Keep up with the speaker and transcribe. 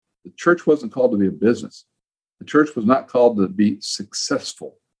church wasn't called to be a business. The church was not called to be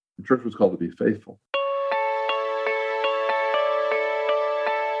successful. The church was called to be faithful.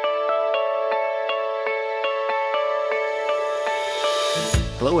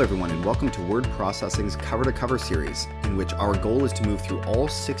 Hello everyone, and welcome to Word Processing's Cover to Cover series, in which our goal is to move through all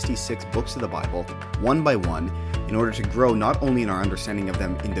 66 books of the Bible, one by one, in order to grow not only in our understanding of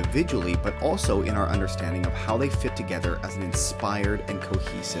them individually, but also in our understanding of how they fit together as an inspired and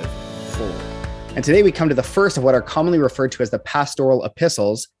cohesive whole. And today we come to the first of what are commonly referred to as the pastoral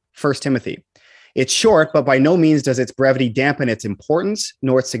epistles, 1 Timothy. It's short, but by no means does its brevity dampen its importance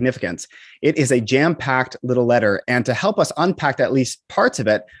nor its significance. It is a jam-packed little letter, and to help us unpack at least parts of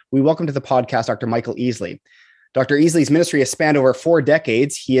it, we welcome to the podcast Dr. Michael Easley. Dr. Easley's ministry has spanned over 4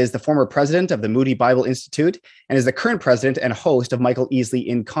 decades. He is the former president of the Moody Bible Institute and is the current president and host of Michael Easley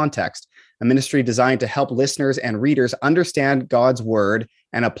in Context, a ministry designed to help listeners and readers understand God's word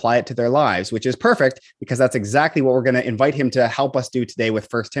and apply it to their lives, which is perfect because that's exactly what we're going to invite him to help us do today with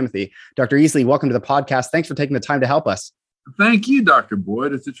 1 Timothy. Dr. Easley, welcome to the podcast. Thanks for taking the time to help us. Thank you, Dr.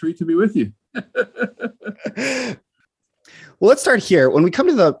 Boyd. It's a treat to be with you. Well, let's start here. When we come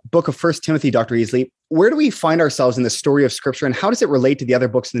to the book of 1 Timothy, Dr. Easley, where do we find ourselves in the story of Scripture, and how does it relate to the other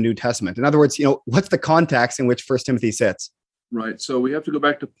books in the New Testament? In other words, what's the context in which 1 Timothy sits? Right. So we have to go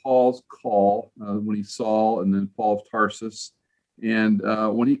back to Paul's call when he's Saul and then Paul of Tarsus. And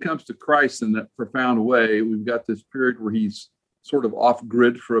when he comes to Christ in that profound way, we've got this period where he's sort of off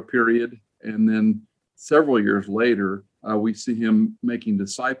grid for a period. And then several years later, we see him making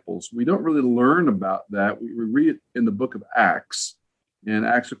disciples. We don't really learn about that. We read it in the book of Acts. And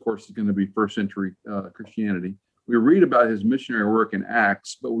Acts, of course, is going to be first century Christianity. We read about his missionary work in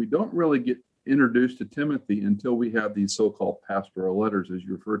Acts, but we don't really get introduced to Timothy until we have these so-called pastoral letters, as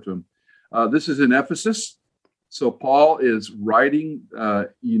you refer to them. This is in Ephesus. So Paul is writing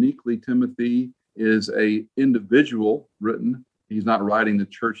uniquely. Timothy is a individual written. He's not writing the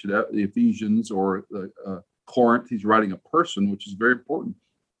church at the Ephesians or Corinth. He's writing a person, which is very important.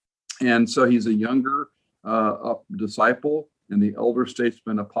 And so he's a younger disciple, and the elder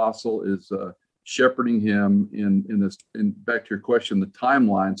statesman apostle is shepherding him in this. And back to your question, the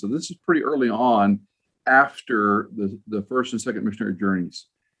timeline. So this is pretty early on after the first and second missionary journeys.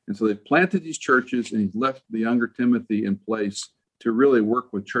 And so they've planted these churches, and he's left the younger Timothy in place to really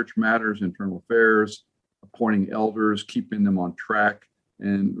work with church matters, internal affairs, appointing elders, keeping them on track.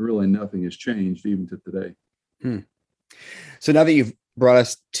 And really nothing has changed even to today. So now that you've brought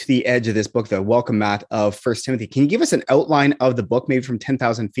us to the edge of this book, the welcome mat of 1 Timothy, can you give us an outline of the book, maybe from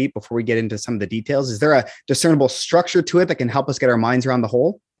 10,000 feet, before we get into some of the details? Is there a discernible structure to it that can help us get our minds around the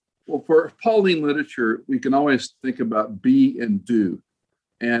whole? Well, for Pauline literature, we can always think about be and do.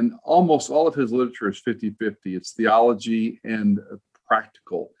 And almost all of his literature is 50-50. It's theology and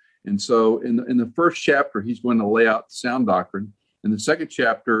practical. And so in the first chapter, he's going to lay out sound doctrine. In the second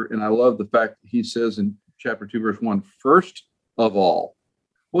chapter, and I love the fact that he says in chapter 2, verse 1, first of all.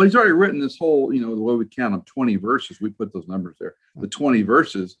 Well, he's already written this whole, the way we count them, 20 verses. We put those numbers there, the 20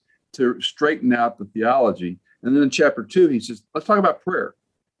 verses to straighten out the theology. And then in chapter 2, he says, let's talk about prayer,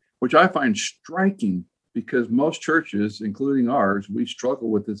 which I find striking because most churches, including ours, we struggle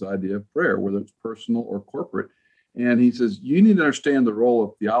with this idea of prayer, whether it's personal or corporate. And he says, you need to understand the role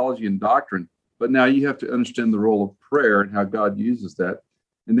of theology and doctrine, but now you have to understand the role of prayer and how God uses that.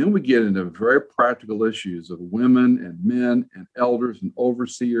 And then we get into very practical issues of women and men and elders and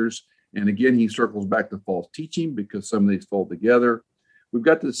overseers. And again, he circles back to false teaching because some of these fold together. We've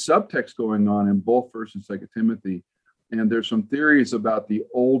got this subtext going on in both 1 and 2 Timothy. And there's some theories about the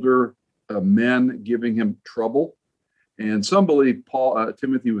older men giving him trouble. And some believe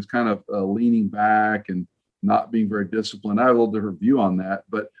Timothy was kind of leaning back and not being very disciplined. I have a little different view on that.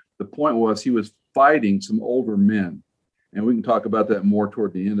 But the point was he was fighting some older men. And we can talk about that more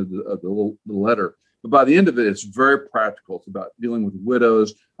toward the end of the letter. But by the end of it, it's very practical. It's about dealing with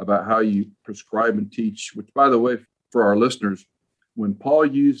widows, about how you prescribe and teach, which, by the way, for our listeners, when Paul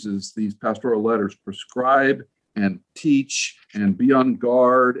uses these pastoral letters, prescribe and teach and be on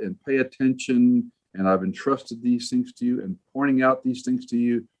guard and pay attention, and I've entrusted these things to you and pointing out these things to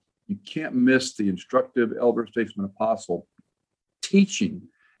you, you can't miss the instructive elder statesman apostle teaching.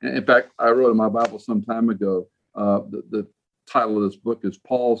 And in fact, I wrote in my Bible some time ago, the title of this book is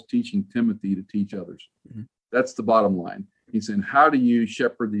Paul's Teaching Timothy to Teach Others. Mm-hmm. That's the bottom line. He's saying, how do you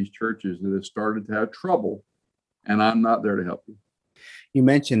shepherd these churches that have started to have trouble? And I'm not there to help you. You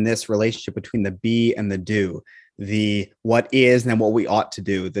mentioned this relationship between the be and the do, the what is and then what we ought to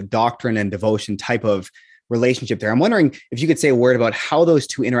do, the doctrine and devotion type of relationship there. I'm wondering if you could say a word about how those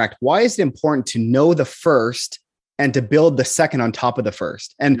two interact. Why is it important to know the first and to build the second on top of the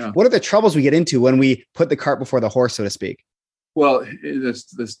first. And Yeah. what are the troubles we get into when we put the cart before the horse, so to speak? Well, that's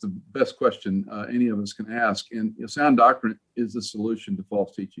the best question any of us can ask. And sound doctrine is the solution to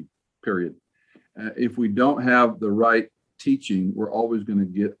false teaching, period. If we don't have the right teaching, we're always going to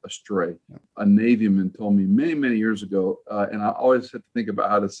get astray. Yeah. A Navyman told me many, many years ago, and I always have to think about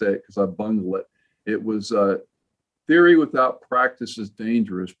how to say it because I bungle it. It was theory without practice is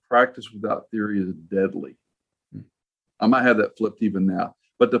dangerous. Practice without theory is deadly. I might have that flipped even now.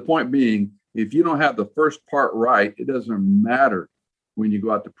 But the point being, if you don't have the first part right, it doesn't matter when you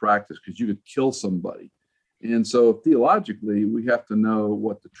go out to practice because you could kill somebody. And so theologically, we have to know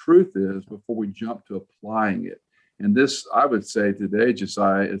what the truth is before we jump to applying it. And this, I would say today,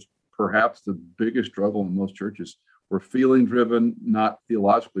 Josiah, is perhaps the biggest struggle in most churches. We're feeling driven, not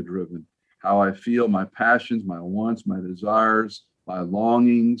theologically driven. How I feel, my passions, my wants, my desires, my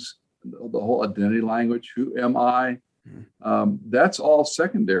longings, the whole identity language, who am I? That's all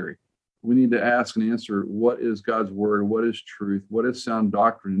secondary. We need to ask and answer, what is God's word? What is truth? What is sound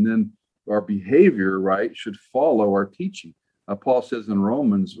doctrine? And then our behavior, right, should follow our teaching. Paul says in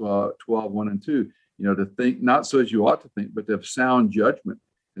Romans 12:1-2, to think not so as you ought to think, but to have sound judgment,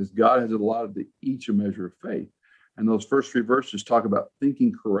 as God has allotted to each a measure of faith. And those first three verses talk about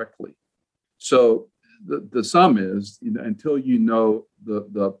thinking correctly. So the sum is, until you know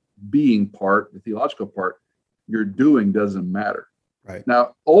the being part, the theological part, your doing doesn't matter. Right.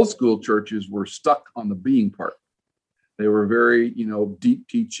 Now, old school churches were stuck on the being part. They were very, deep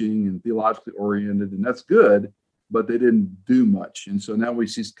teaching and theologically oriented, and that's good, but they didn't do much. And so now we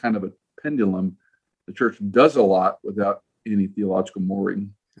see kind of a pendulum. The church does a lot without any theological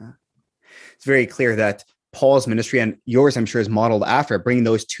mooring. It's very clear that Paul's ministry and yours, I'm sure, is modeled after bringing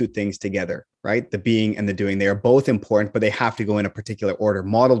those two things together, right? The being and the doing. They are both important, but they have to go in a particular order,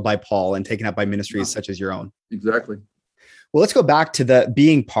 modeled by Paul and taken up by ministries such as your own. Exactly. Well, let's go back to the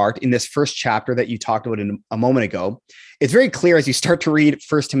being part in this first chapter that you talked about a moment ago. It's very clear as you start to read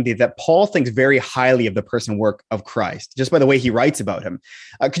 1 Timothy that Paul thinks very highly of the person and work of Christ, just by the way he writes about him.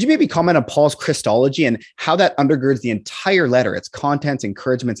 Could you maybe comment on Paul's Christology and how that undergirds the entire letter, its contents,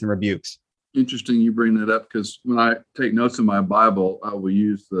 encouragements, and rebukes? Interesting you bring that up, because when I take notes in my Bible, I will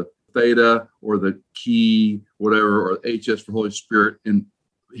use the theta or the key, whatever, or HS for Holy Spirit. And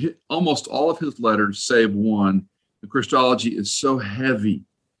almost all of his letters, save one, the Christology is so heavy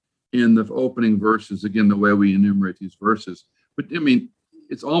in the opening verses, again, the way we enumerate these verses. But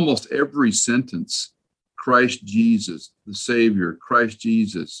it's almost every sentence, Christ Jesus, the Savior, Christ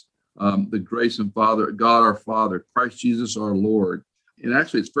Jesus, the grace and Father, God our Father, Christ Jesus our Lord. And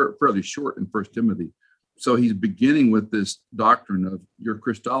actually, it's fairly short in 1 Timothy. So he's beginning with this doctrine of your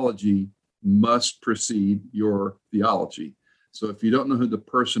Christology must precede your theology. So if you don't know who the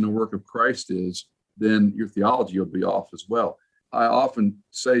person and work of Christ is, then your theology will be off as well. I often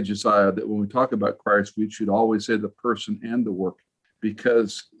say, Josiah, that when we talk about Christ, we should always say the person and the work,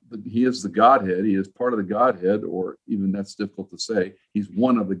 because he is the Godhead. He is part of the Godhead, or even that's difficult to say. He's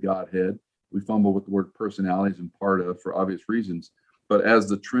one of the Godhead. We fumble with the word personalities and part of for obvious reasons. But as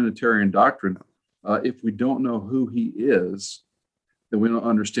the Trinitarian doctrine, if we don't know who he is, then we don't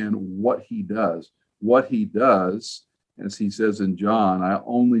understand what he does. What he does, as he says in John, I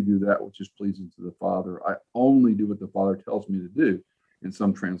only do that which is pleasing to the Father. I only do what the Father tells me to do, in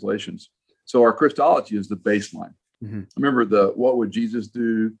some translations. So our Christology is the baseline. Mm-hmm. Remember what would Jesus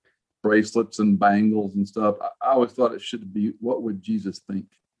do? Bracelets and bangles and stuff. I always thought it should be, what would Jesus think?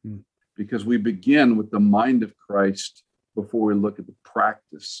 Mm-hmm. Because we begin with the mind of Christ before we look at the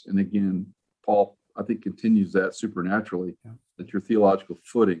practice. And again, Paul, I think, continues that supernaturally, that your theological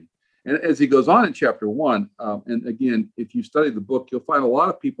footing. And as he goes on in chapter 1, and again, if you study the book, you'll find a lot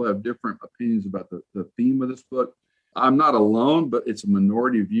of people have different opinions about the theme of this book. I'm not alone, but it's a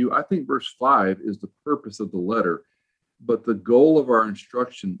minority view. I think verse 5 is the purpose of the letter. But the goal of our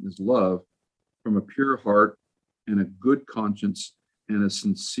instruction is love from a pure heart and a good conscience and a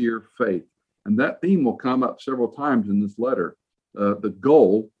sincere faith. And that theme will come up several times in this letter, the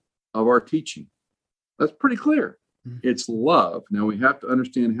goal of our teaching. That's pretty clear. It's love. Now we have to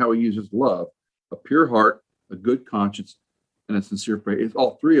understand how he uses love, a pure heart, a good conscience, and a sincere faith. It's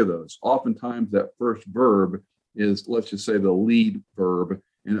all three of those. Oftentimes that first verb is, let's just say, the lead verb,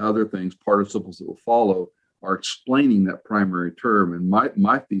 and other things, participles that will follow, are explaining that primary term. And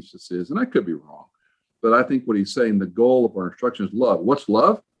my thesis is, and I could be wrong, but I think what he's saying, the goal of our instruction is love. What's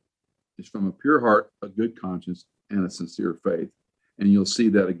love? It's from a pure heart, a good conscience, and a sincere faith. And you'll see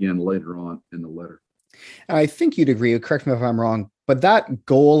that again later on in the letter. And I think you'd agree, correct me if I'm wrong, but that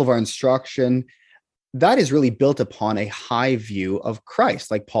goal of our instruction, that is really built upon a high view of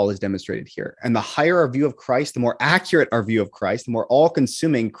Christ, like Paul has demonstrated here. And the higher our view of Christ, the more accurate our view of Christ, the more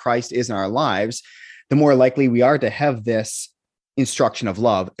all-consuming Christ is in our lives, the more likely we are to have this instruction of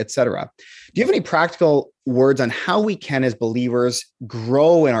love, etc. Do you have any practical words on how we can, as believers,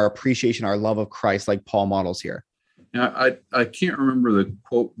 grow in our appreciation, our love of Christ, like Paul models here? Now, I can't remember the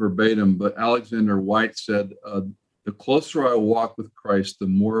quote verbatim, but Alexander White said, the closer I walk with Christ, the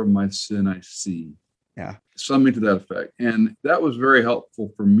more of my sin I see. Yeah. Something to that effect. And that was very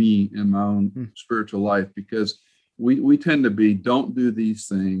helpful for me in my own spiritual life, because we tend to be, don't do these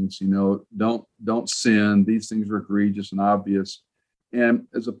things, don't sin. These things are egregious and obvious. And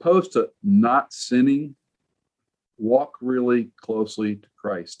as opposed to not sinning, walk really closely to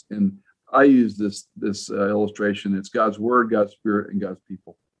Christ. And I use this illustration. It's God's word, God's spirit, and God's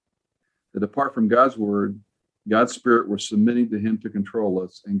people. That apart from God's word, God's spirit, we're submitting to him to control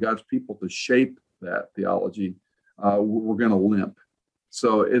us, and God's people to shape that theology, we're going to limp.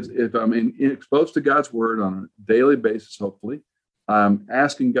 So if I'm exposed to God's word on a daily basis, hopefully, I'm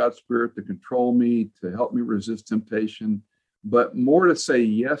asking God's spirit to control me, to help me resist temptation, but more to say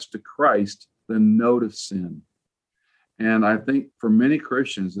yes to Christ than no to sin. And I think for many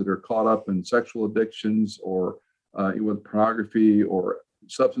Christians that are caught up in sexual addictions or with pornography or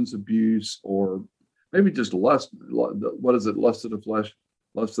substance abuse, or maybe just lust, what is it? Lust of the flesh,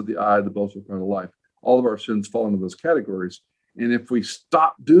 lust of the eye, the boastful pride of life. All of our sins fall into those categories. And if we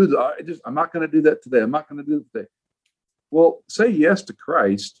stop I'm not going to do that today. I'm not going to do it today. Well, say yes to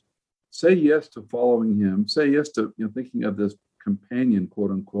Christ. Say yes to following him. Say yes to thinking of this companion,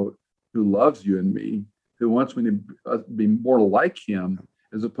 quote unquote, who loves you and me, who wants me to be more like him,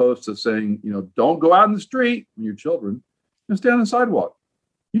 as opposed to saying, don't go out in the street when you're children and stay on the sidewalk.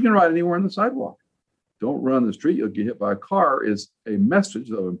 You can ride anywhere on the sidewalk. Don't run the street, you'll get hit by a car is a message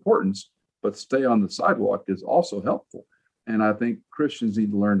of importance, but stay on the sidewalk is also helpful. And I think Christians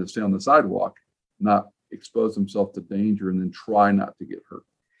need to learn to stay on the sidewalk, not expose themselves to danger and then try not to get hurt.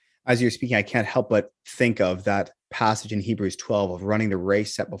 As you're speaking, I can't help but think of that passage in Hebrews 12 of running the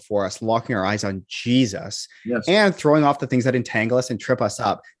race set before us, locking our eyes on Jesus, yes, and throwing off the things that entangle us and trip us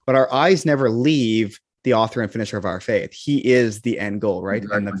up. But our eyes never leave the author and finisher of our faith. He is the end goal, right?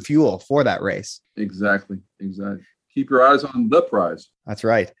 Exactly. And the fuel for that race. Exactly. Keep your eyes on the prize. That's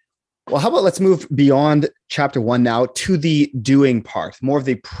right. Well, how about let's move beyond chapter 1 now to the doing part, more of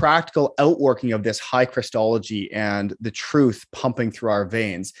the practical outworking of this high Christology and the truth pumping through our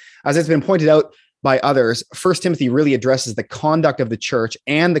veins. As it's been pointed out by others, 1 Timothy really addresses the conduct of the church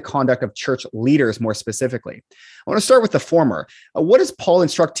and the conduct of church leaders more specifically. I want to start with the former. What does Paul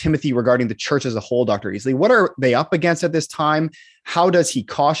instruct Timothy regarding the church as a whole, Dr. Easley? What are they up against at this time? How does he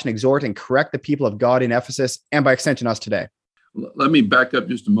caution, exhort, and correct the people of God in Ephesus, and by extension us today? Let me back up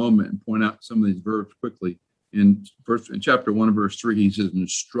just a moment and point out some of these verbs quickly. In chapter 1, verse 3, he says,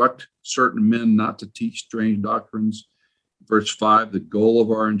 instruct certain men not to teach strange doctrines. Verse 5, the goal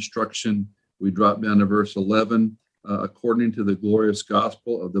of our instruction. We drop down to verse 11, according to the glorious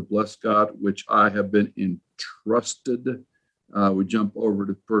gospel of the blessed God, which I have been entrusted. We jump over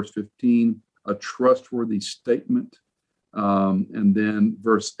to verse 15, a trustworthy statement. And then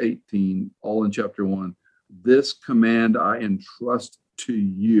verse 18, all in chapter 1. This command I entrust to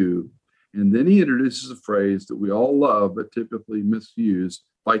you. And then he introduces a phrase that we all love, but typically misuse,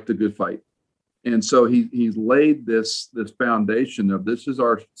 fight the good fight. And so he's laid this foundation of this is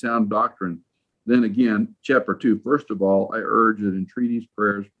our sound doctrine. Then again, chapter 2, first of all, I urge that entreaties,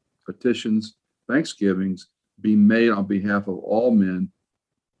 prayers, petitions, thanksgivings be made on behalf of all men,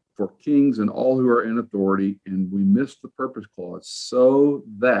 for kings and all who are in authority. And we miss the purpose clause. So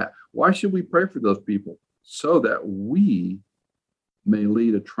that, why should we pray for those people? So that we may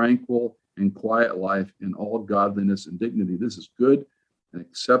lead a tranquil and quiet life in all godliness and dignity. This is good and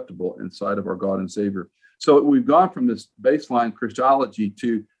acceptable in sight of our God and Savior. So we've gone from this baseline Christology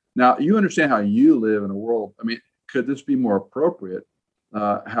to, now you understand how you live in a world. I mean, could this be more appropriate?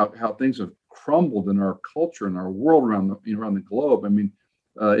 How things have crumbled in our culture and our world around the globe. I mean,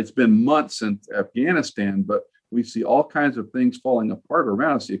 it's been months since Afghanistan, but we see all kinds of things falling apart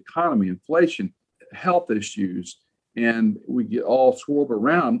around us, the economy, inflation, health issues, and we get all swirled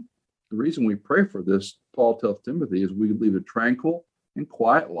around. The reason we pray for this, Paul tells Timothy, is we lead a tranquil and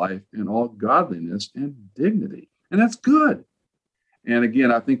quiet life in all godliness and dignity. And that's good. And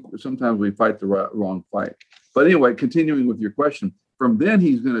again, I think sometimes we fight the wrong fight. But anyway, continuing with your question, from then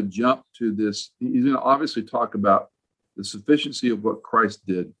he's going to jump to this. He's going to obviously talk about the sufficiency of what Christ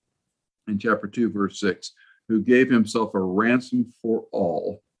did in chapter 2, verse 6, who gave himself a ransom for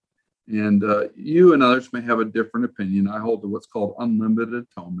all. And you and others may have a different opinion. I hold to what's called unlimited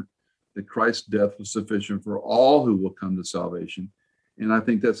atonement. that Christ's death was sufficient for all who will come to salvation. And I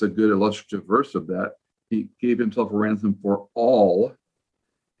think that's a good illustrative verse of that. He gave himself a ransom for all.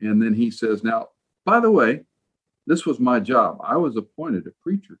 And then he says, now, by the way, this was my job. I was appointed a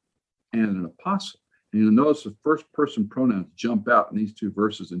preacher and an apostle. And you'll notice the first person pronouns jump out in these two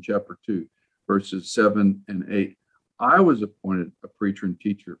verses in chapter 2, verses 7 and 8. I was appointed a preacher and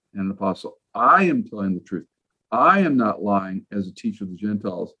teacher and an apostle. I am telling the truth. I am not lying as a teacher of the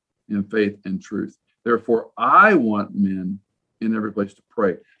Gentiles in faith and truth. Therefore, I want men in every place to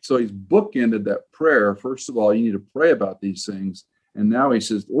pray. So he's bookended that prayer. First of all, you need to pray about these things. And now he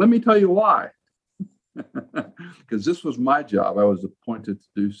says, let me tell you why. Because this was my job. I was appointed to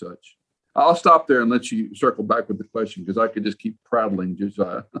do such. I'll stop there and let you circle back with the question, because I could just keep prattling,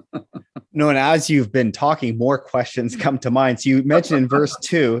 Josiah. No, and as you've been talking, more questions come to mind. So you mentioned in verse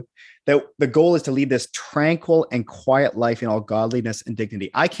 2 that the goal is to lead this tranquil and quiet life in all godliness and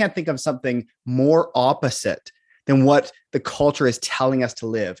dignity. I can't think of something more opposite than what the culture is telling us to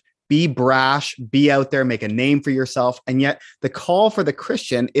live. Be brash, be out there, make a name for yourself. And yet the call for the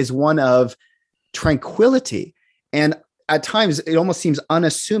Christian is one of tranquility. And at times it almost seems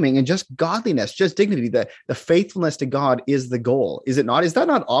unassuming, and just godliness, just dignity, the faithfulness to God is the goal. Is it not? Is that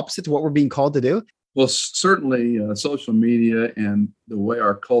not opposite to what we're being called to do? Well, certainly social media and the way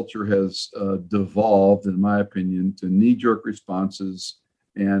our culture has devolved, in my opinion, to knee-jerk responses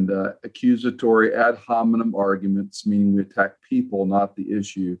and accusatory ad hominem arguments, meaning we attack people, not the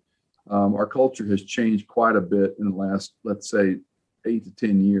issue. Our culture has changed quite a bit in the last, let's say, 8 to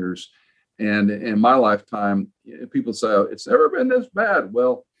 10 years. And in my lifetime, people say, oh, it's never been this bad.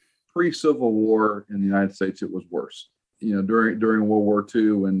 Well, pre-Civil War in the United States, it was worse. During World War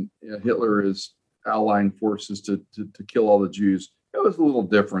II, when Hitler is allying forces to kill all the Jews, it was a little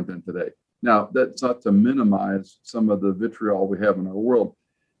different than today. Now, that's not to minimize some of the vitriol we have in our world.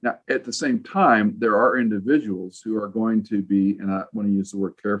 Now, at the same time, there are individuals who are going to be, and I want to use the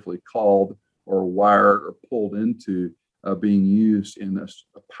word carefully, called or wired or pulled into being used in a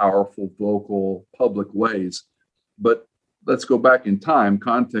powerful, vocal, public ways. But let's go back in time.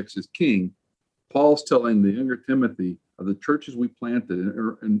 Context is king. Paul's telling the younger Timothy of the churches we planted.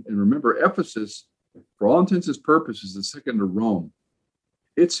 And remember, Ephesus, for all intents and purposes, is the second to Rome.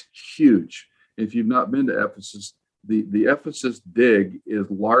 It's huge. If you've not been to Ephesus, the Ephesus dig is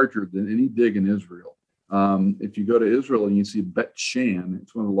larger than any dig in Israel. If you go to Israel and you see Bet Shan,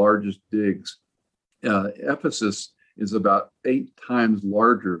 it's one of the largest digs. Ephesus is about 8 times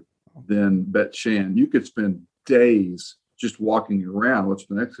larger than Bet Shan. You could spend days just walking around what's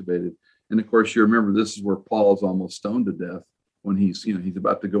been excavated. And of course, you remember this is where Paul is almost stoned to death when he's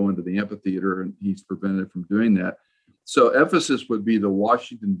about to go into the amphitheater, and he's prevented from doing that. So Ephesus would be the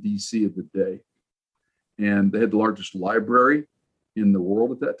Washington, D.C. of the day. And they had the largest library in the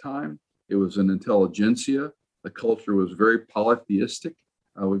world at that time. It was an intelligentsia. The culture was very polytheistic.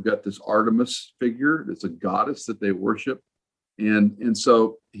 We've got this Artemis figure that's a goddess that they worship. And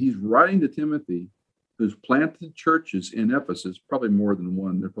so he's writing to Timothy, who's planted churches in Ephesus, probably more than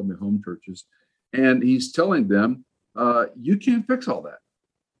one. They're probably home churches. And he's telling them, you can't fix all that.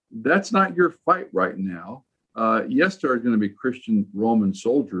 That's not your fight right now. Yes, there are going to be Christian Roman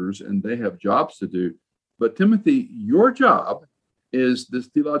soldiers, and they have jobs to do. But Timothy, your job is this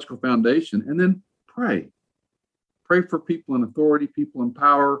theological foundation, and then pray. Pray for people in authority, people in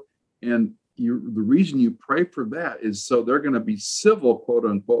power. And the reason you pray for that is so they're going to be civil, quote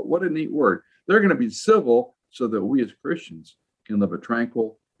unquote. What a neat word. They're going to be civil so that we as Christians can live a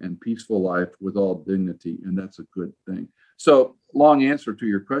tranquil and peaceful life with all dignity. And that's a good thing. So long answer to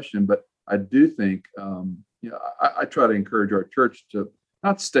your question, but I do think, I try to encourage our church to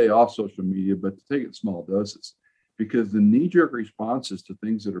not stay off social media, but to take it in small doses, because the knee-jerk responses to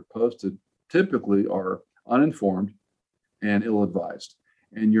things that are posted typically are uninformed and ill-advised.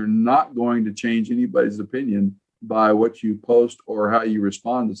 And you're not going to change anybody's opinion by what you post or how you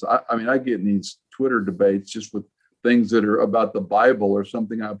respond to this. I mean, I get in these Twitter debates just with things that are about the Bible or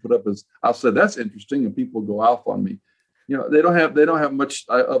something I put up as, I'll say that's interesting, and people go off on me. They don't have much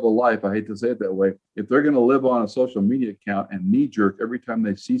of a life. I hate to say it that way. If they're going to live on a social media account and knee jerk every time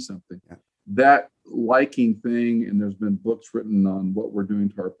they see something, that liking thing, and there's been books written on what we're doing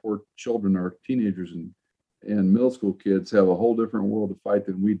to our poor children, our teenagers and middle school kids have a whole different world to fight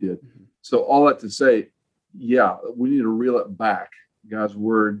than we did. Mm-hmm. So all that to say, yeah, we need to reel it back. God's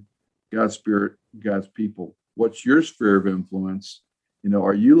word, God's spirit, God's people. What's your sphere of influence?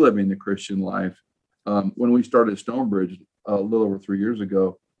 Are you living the Christian life? When we started Stonebridge a little over 3 years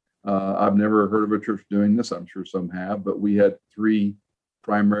ago, I've never heard of a church doing this. I'm sure some have, but we had 3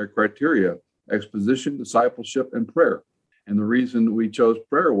 primary criteria: exposition, discipleship, and prayer. And the reason we chose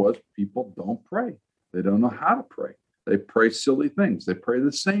prayer was people don't pray. They don't know how to pray. They pray silly things. They pray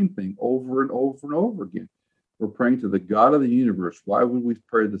the same thing over and over and over again. We're praying to the God of the universe. Why would we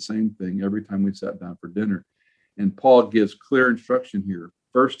pray the same thing every time we sat down for dinner? And Paul gives clear instruction here.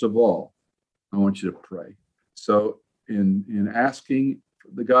 First of all, I want you to pray. So in asking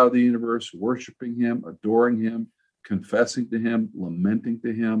the God of the universe, worshiping him, adoring him, confessing to him, lamenting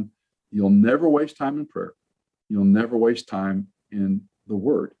to him, you'll never waste time in prayer. You'll never waste time in the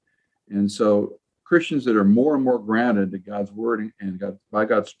word. And so Christians that are more and more grounded to God's word and God, by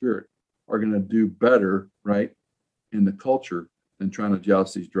God's Spirit are going to do better, right, in the culture than trying to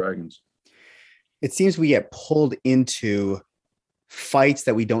joust these dragons. It seems we get pulled into fights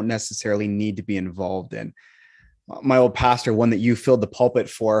that we don't necessarily need to be involved in. My old pastor, one that you filled the pulpit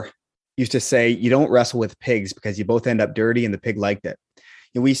for, used to say, you don't wrestle with pigs because you both end up dirty and the pig liked it.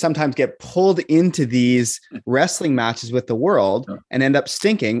 And we sometimes get pulled into these wrestling matches with the world and end up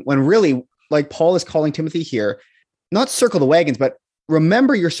stinking when really, like Paul is calling Timothy here, not circle the wagons, but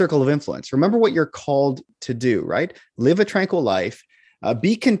remember your circle of influence. Remember what you're called to do, right? Live a tranquil life.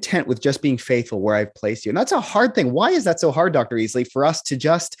 Be content with just being faithful where I've placed you. And that's a hard thing. Why is that so hard, Dr. Easley, for us to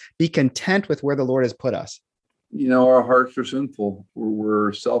just be content with where the Lord has put us? You know, our hearts are sinful.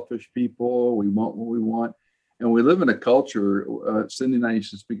 We're selfish people. We want what we want. And we live in a culture. Cindy and I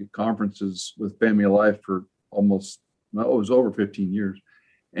used to speak at conferences with Family Life for almost, well, it was over 15 years.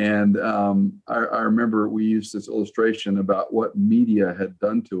 And I remember we used this illustration about what media had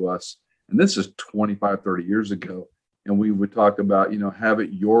done to us. And this is 25, 30 years ago. And we would talk about, you know, have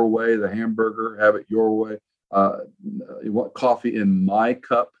it your way, the hamburger, have it your way, you want coffee in my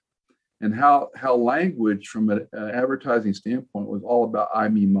cup. And how language from an advertising standpoint was all about I,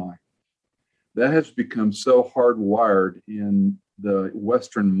 me, my. That has become so hardwired in the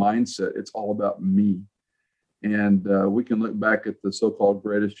Western mindset. It's all about me. And we can look back at the so-called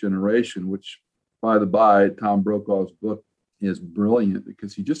greatest generation, which, by the by, Tom Brokaw's book is brilliant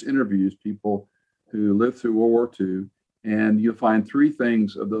because he just interviews people who lived through World War II. And you'll find three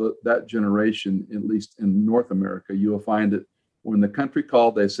things of that generation, at least in North America. You'll find that when the country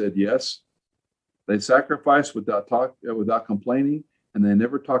called, they said yes. They sacrificed without complaining, and they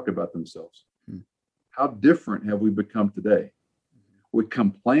never talked about themselves. How different have we become today? We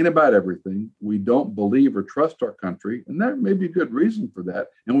complain about everything. We don't believe or trust our country, and there may be a good reason for that.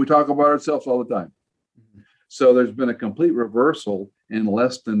 And we talk about ourselves all the time. So there's been a complete reversal in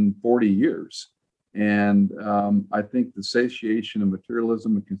less than 40 years. And I think the satiation of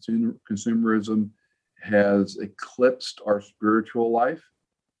materialism and consumerism has eclipsed our spiritual life.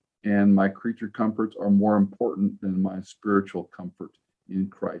 And my creature comforts are more important than my spiritual comfort in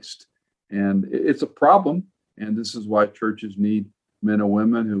Christ. And it's a problem. And this is why churches need men and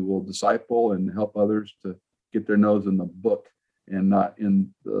women who will disciple and help others to get their nose in the book and not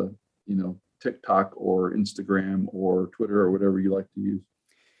in the, TikTok or Instagram or Twitter or whatever you like to use.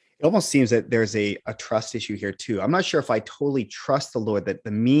 It almost seems that there's a trust issue here too. I'm not sure if I totally trust the Lord that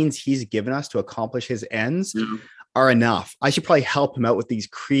the means he's given us to accomplish his ends are enough. I should probably help him out with these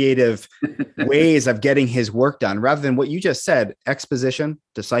creative ways of getting his work done rather than what you just said, exposition,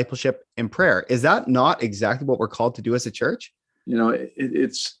 discipleship, and prayer. Is that not exactly what we're called to do as a church?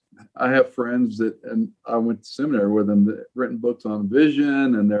 I have friends and I went to seminary with them that have written books on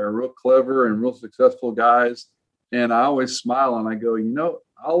vision, and they're real clever and real successful guys. And I always smile and I go,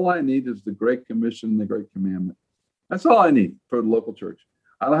 all I need is the Great Commission and the Great Commandment. That's all I need for the local church.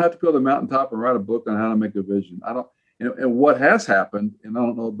 I don't have to go to the mountaintop and write a book on how to make a vision. And what has happened, and I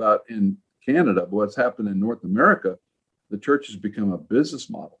don't know about in Canada, but what's happened in North America, the church has become a business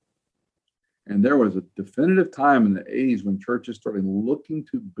model. And there was a definitive time in the 80s when churches started looking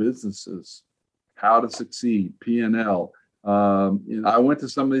to businesses, how to succeed, P&L. I went to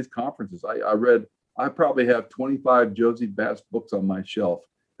some of these conferences. I probably have 25 Josie Bass books on my shelf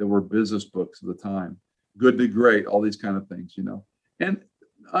that were business books at the time. Good to Great, all these kind of things, And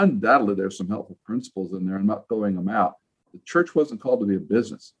undoubtedly, there's some helpful principles in there. I'm not throwing them out. The church wasn't called to be a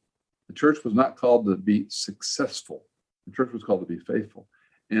business. The church was not called to be successful. The church was called to be faithful.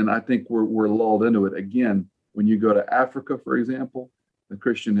 And I think we're lulled into it. Again, when you go to Africa, for example, the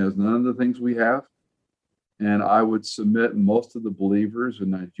Christian has none of the things we have. And I would submit most of the believers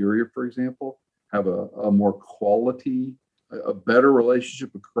in Nigeria, for example, have a more quality, a better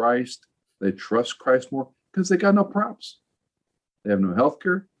relationship with Christ. They trust Christ more because they got no props. They have no health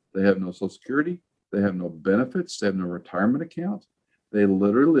care. They have no Social Security. They have no benefits. They have no retirement account. They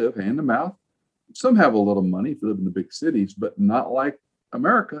literally live hand to mouth. Some have a little money if they live in the big cities, but not like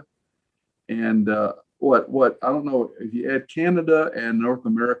America. And what I don't know, if you add Canada and North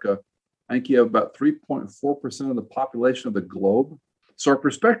America, I think you have about 3.4% of the population of the globe. So our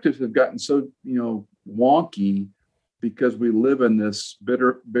perspectives have gotten so, wonky because we live in this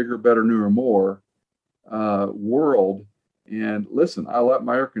bigger, better, newer, more world. And listen, I like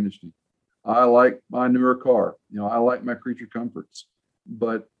my air conditioning. I like my newer car. I like my creature comforts.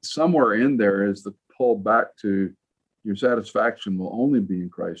 But somewhere in there is the pull back to your satisfaction will only be in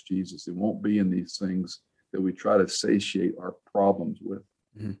Christ Jesus. It won't be in these things that we try to satiate our problems with.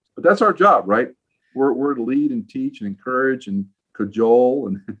 Mm-hmm. But that's our job, right? We're to lead and teach and encourage and cajole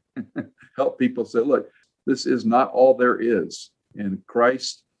and help people say, look, this is not all there is. And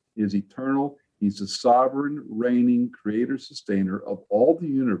Christ is eternal. He's the sovereign, reigning creator, sustainer of all the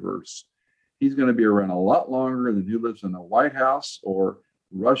universe. He's going to be around a lot longer than who lives in the White House or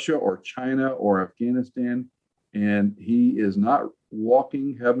Russia or China or Afghanistan. And he is not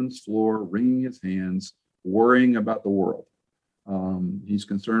walking heaven's floor, wringing his hands, worrying about the world. He's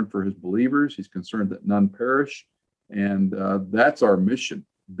concerned for his believers. He's concerned that none perish. And that's our mission.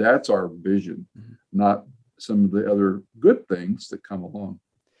 That's our vision, not some of the other good things that come along.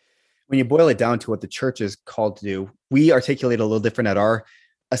 When you boil it down to what the church is called to do, we articulate a little different at our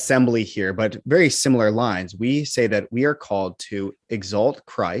assembly here, but very similar lines. We say that we are called to exalt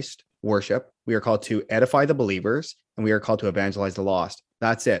Christ, worship. We are called to edify the believers, and we are called to evangelize the lost.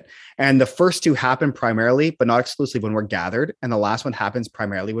 That's it. And the first two happen primarily, but not exclusively, when we're gathered. And the last one happens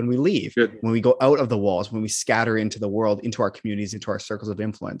primarily when we leave, when we go out of the walls, when we scatter into the world, into our communities, into our circles of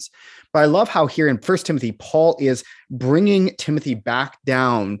influence. But I love how here in 1 Timothy, Paul is bringing Timothy back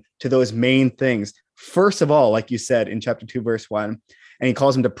down to those main things. First of all, like you said in chapter 2, verse 1, and he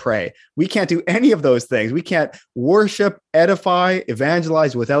calls him to pray. We can't do any of those things. We can't worship, edify,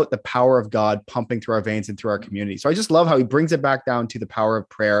 evangelize without the power of God pumping through our veins and through our community. So I just love how he brings it back down to the power of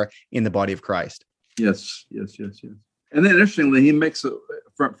prayer in the body of Christ. Yes. And then interestingly, he makes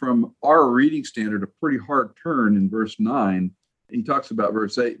from our reading standard a pretty hard turn in verse 9. He talks about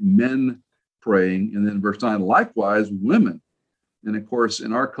verse 8, men praying, and then verse 9, likewise, women. And of course,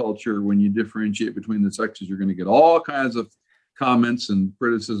 in our culture, when you differentiate between the sexes, you're going to get all kinds of comments and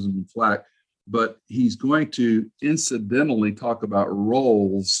criticism and flack, but he's going to incidentally talk about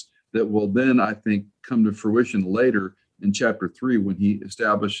roles that will then, I think, come to fruition later in chapter 3 when he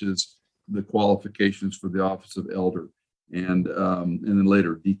establishes the qualifications for the office of elder and then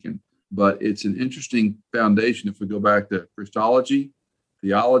later deacon. But it's an interesting foundation if we go back to Christology,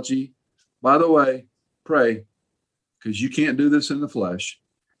 theology. By the way, pray, because you can't do this in the flesh.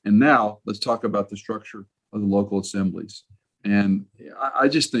 And now let's talk about the structure of the local assemblies. And I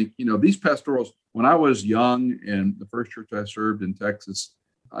just think, these pastorals, when I was young and the first church I served in Texas,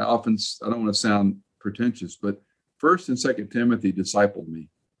 I don't want to sound pretentious, but 1st and 2nd Timothy discipled me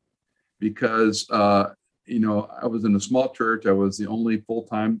because, I was in a small church. I was the only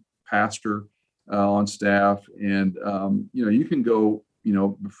full-time pastor on staff. And, you can go,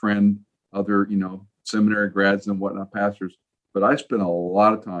 befriend other, seminary grads and whatnot, pastors, but I spent a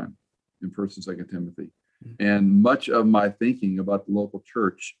lot of time in 1st and 2nd Timothy. And much of my thinking about the local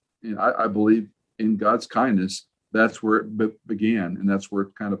church, and I believe in God's kindness, that's where it began. And that's where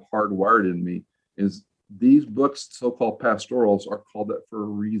it's kind of hardwired in me is these books, so-called pastorals, are called that for a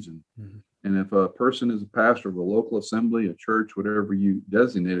reason. Mm-hmm. And if a person is a pastor of a local assembly, a church, whatever you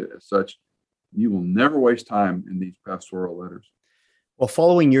designate it as such, you will never waste time in these pastoral letters. Well,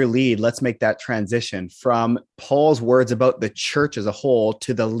 following your lead, let's make that transition from Paul's words about the church as a whole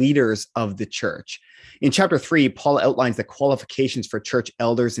to the leaders of the church. In chapter 3, Paul outlines the qualifications for church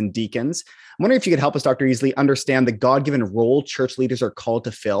elders and deacons. I'm wondering if you could help us, Dr. Easley, understand the God-given role church leaders are called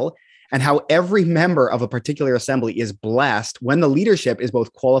to fill and how every member of a particular assembly is blessed when the leadership is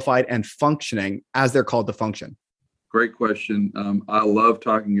both qualified and functioning as they're called to function. Great question. I love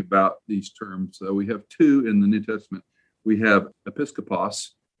talking about these terms. We have two in the New Testament. We have episkopos,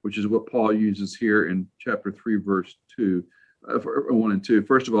 which is what Paul uses here in chapter 3, verse 2, 1 and 2.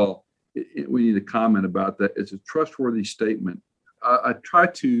 First of all, we need to comment about that. It's a trustworthy statement. I try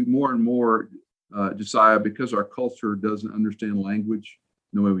to more and more, Josiah, because our culture doesn't understand language,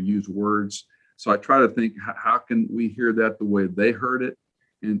 the way we use words. So I try to think, how can we hear that the way they heard it?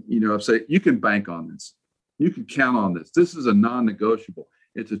 And, say, you can bank on this. You can count on this. This is a non-negotiable.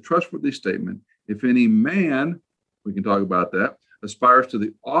 It's a trustworthy statement. If any man, we can talk about that, aspires to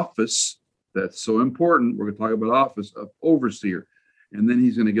the office, that's so important. We're going to talk about office of overseer. And then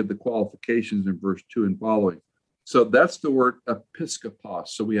he's going to give the qualifications in verse 2 and following. So that's the word episkopos.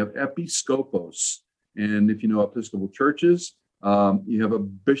 So we have episkopos. And if you know Episcopal churches, you have a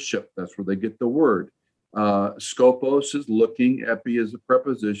bishop. That's where they get the word. Scopos is looking. Epi is a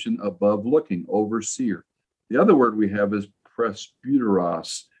preposition, above looking, overseer. The other word we have is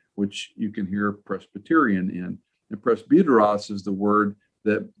presbyteros, which you can hear Presbyterian in. And presbyteros is the word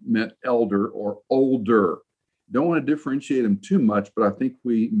that meant elder or older. Don't want to differentiate them too much, but I think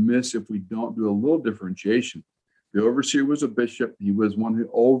we miss if we don't do a little differentiation. The overseer was a bishop. He was one who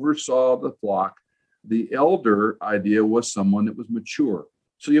oversaw the flock. The elder idea was someone that was mature.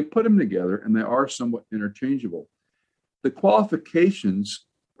 So you put them together and they are somewhat interchangeable. The qualifications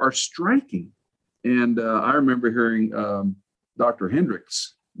are striking. And I remember hearing Dr.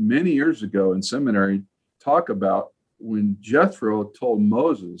 Hendricks many years ago in seminary talk about when Jethro told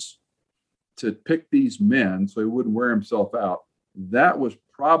Moses to pick these men so he wouldn't wear himself out. That was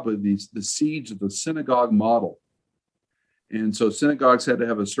probably the seeds of the synagogue model. And so synagogues had to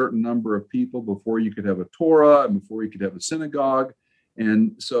have a certain number of people before you could have a Torah and before you could have a synagogue.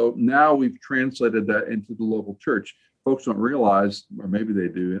 And so now we've translated that into the local church. Folks don't realize, or maybe they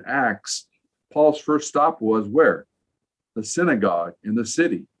do, in Acts, Paul's first stop was where? The synagogue in the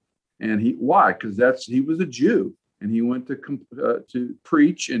city. And why? Because he was a Jew, and he went to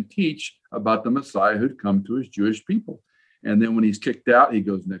preach and teach about the Messiah who'd come to his Jewish people. And then when he's kicked out, he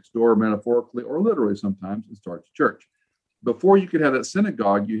goes next door, metaphorically or literally sometimes, and starts a church. Before you could have that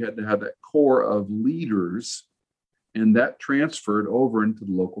synagogue, you had to have that core of leaders, and that transferred over into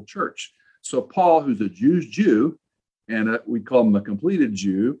the local church. So Paul, who's a Jew's Jew, and we call him a completed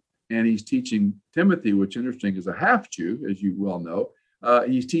Jew, and he's teaching Timothy, which interesting is a half Jew, as you well know.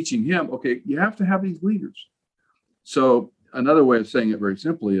 He's teaching him, okay, you have to have these leaders. So another way of saying it very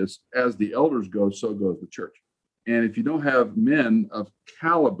simply is, as the elders go, so goes the church. And if you don't have men of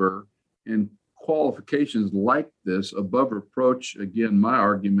caliber and qualifications like this, above reproach, again, my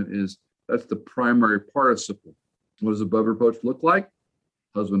argument is that's the primary participle. What does above reproach look like?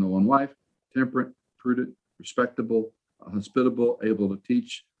 Husband of one wife, temperate, prudent, respectable, hospitable, able to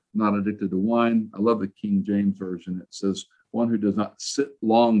teach, not addicted to wine. I love the King James Version. It says, one who does not sit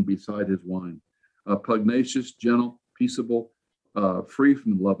long beside his wine. Pugnacious, gentle, peaceable, free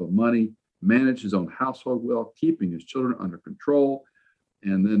from the love of money, manage his own household well, keeping his children under control.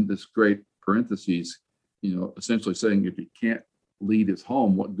 And then this great parentheses, essentially saying if he can't lead his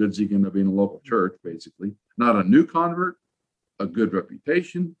home, what good's he going to be in a local church, basically? Not a new convert, a good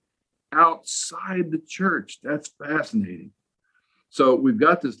reputation outside the church. That's fascinating. So we've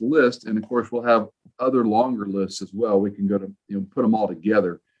got this list, and of course we'll have other longer lists as well. We can go to, put them all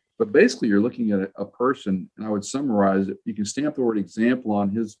together. But basically you're looking at a person, and I would summarize it. You can stamp the word example on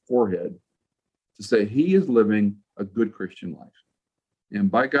his forehead to say he is living a good Christian life.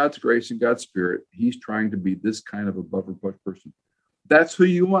 And by God's grace and God's Spirit, he's trying to be this kind of above reproach person. That's who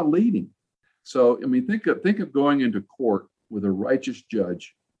you want leading. So, think of going into court with a righteous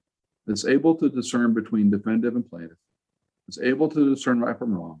judge that's able to discern between defendant and plaintiff, that's able to discern right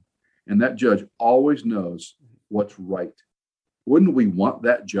from wrong, and that judge always knows what's right. Wouldn't we want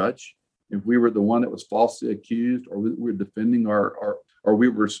that judge if we were the one that was falsely accused, or we were defending or we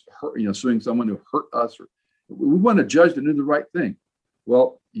were suing someone who hurt us? Or we want a judge to do the right thing.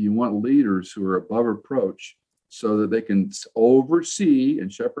 Well, you want leaders who are above reproach so that they can oversee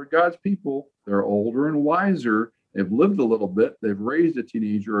and shepherd God's people. They're older and wiser. They've lived a little bit. They've raised a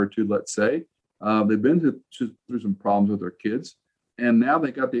teenager or two, let's say. They've been through some problems with their kids. And now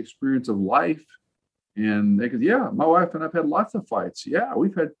they got the experience of life. And they could, my wife and I've had lots of fights. Yeah,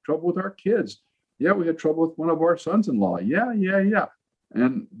 we've had trouble with our kids. Yeah, we had trouble with one of our sons-in-law. Yeah.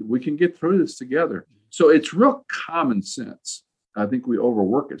 And we can get through this together. So it's real common sense. I think we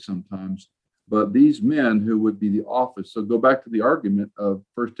overwork it sometimes. But these men who would be the office, so go back to the argument of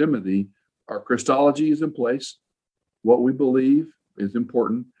 1 Timothy, our Christology is in place. What we believe is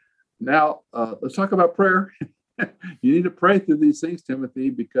important. Now, let's talk about prayer. You need to pray through these things, Timothy,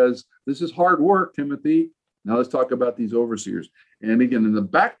 because this is hard work, Timothy. Now let's talk about these overseers. And again, in the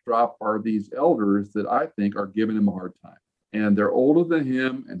backdrop are these elders that I think are giving him a hard time. And they're older than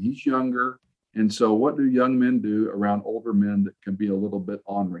him, and he's younger. And so what do young men do around older men that can be a little bit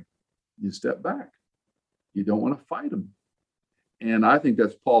ornery? You step back. You don't want to fight them. And I think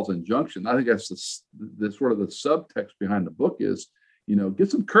that's Paul's injunction. I think that's the sort of the subtext behind the book is,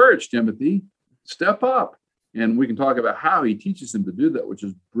 get some courage, Timothy. Step up. And we can talk about how he teaches him to do that, which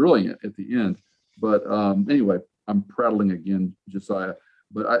is brilliant at the end. But anyway, I'm prattling again, Josiah.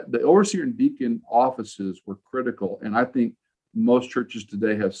 But the overseer and deacon offices were critical. And I think most churches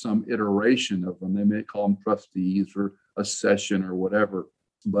today have some iteration of them. They may call them trustees or a session or whatever.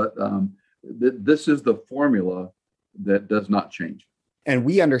 But this is the formula that does not change. And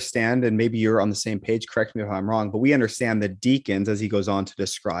we understand, and maybe you're on the same page, correct me if I'm wrong, but we understand that deacons, as he goes on to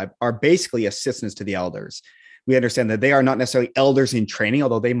describe, are basically assistants to the elders. we understand that they are not necessarily elders in training,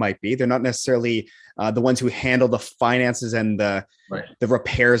 although they might be. They're not necessarily the ones who handle the finances and the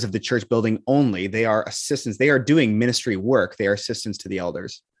repairs of the church building only. They are assistants. They are doing ministry work. They are assistants to the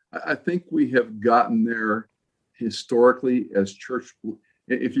elders. I think we have gotten there historically as church.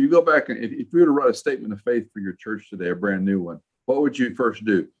 If you go back and if you were to write a statement of faith for your church today, a brand new one, what would you first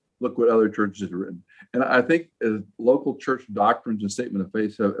do? Look what other churches have written. And I think as local church doctrines and statement of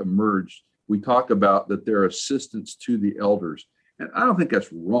faith have emerged, we talk about that they're assistants to the elders. And I don't think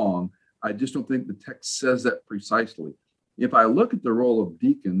that's wrong. I just don't think the text says that precisely. If I look at the role of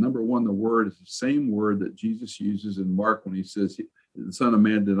deacon, number one, the word is the same word that Jesus uses in Mark when he says the Son of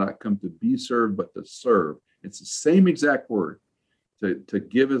Man did not come to be served, but to serve. It's the same exact word, to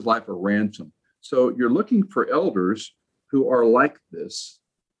give his life a ransom. So you're looking for elders who are like this.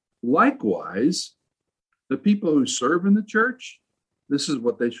 Likewise, the people who serve in the church, this is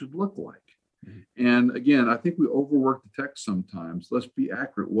what they should look like. Mm-hmm. And again, I think we overwork the text sometimes. Let's be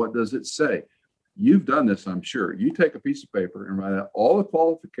accurate. What does it say? You've done this, I'm sure. You take a piece of paper and write out all the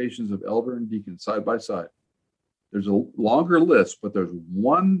qualifications of elder and deacon side by side. There's a longer list, but there's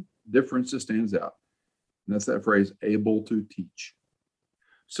one difference that stands out. And that's that phrase, able to teach.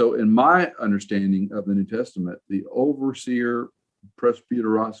 So in my understanding of the New Testament, the overseer,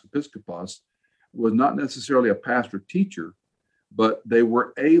 presbyteros, episkopos, was not necessarily a pastor teacher, but they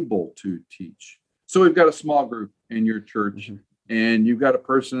were able to teach. So we've got a small group in your church, mm-hmm. and you've got a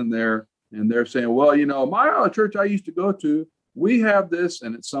person in there, and they're saying, well, my church I used to go to, we have this,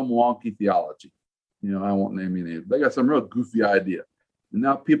 and it's some wonky theology. I won't name any names. They got some real goofy idea. And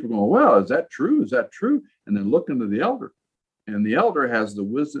now people are going, well, is that true? Is that true? And then look into the elder. And the elder has the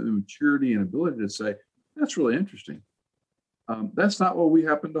wisdom and maturity and ability to say, that's really interesting. That's not what we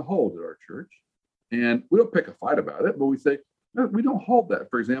happen to hold at our church. And we don't pick a fight about it, but we say, no, we don't hold that.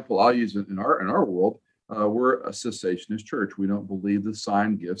 For example, I'll use it in our world. We're a cessationist church. We don't believe the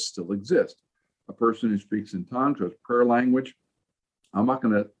sign gifts still exist. A person who speaks in tongues or has prayer language, I'm not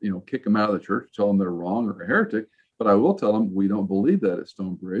going to, kick them out of the church, tell them they're wrong or a heretic, but I will tell them we don't believe that at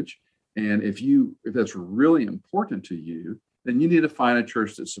Stonebridge. And if that's really important to you, then you need to find a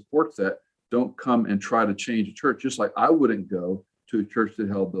church that supports that. Don't come and try to change a church, just like I wouldn't go to a church that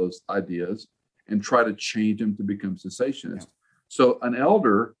held those ideas and try to change them to become cessationist. Yeah. So an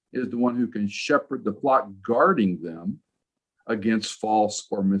elder is the one who can shepherd the flock, guarding them against false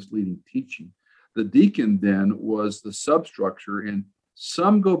or misleading teaching. The deacon then was the substructure, and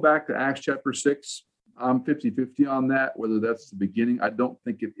some go back to Acts chapter 6. I'm 50-50 on that, whether that's the beginning. I don't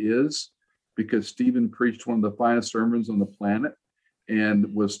think it is, because Stephen preached one of the finest sermons on the planet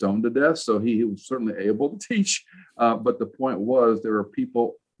and was stoned to death. So he was certainly able to teach. But the point was there were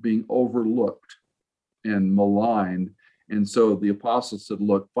people being overlooked and maligned. And so the apostles said,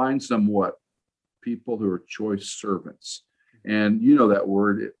 look, find somewhat people who are choice servants. And that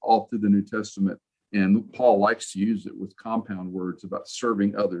word all through the New Testament. And Paul likes to use it with compound words about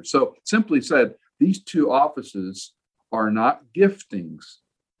serving others. So simply said, these two offices are not giftings.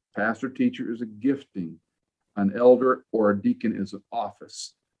 Pastor teacher is a gifting. An elder or a deacon is an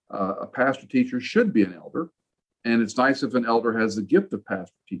office. A pastor teacher should be an elder. And it's nice if an elder has the gift of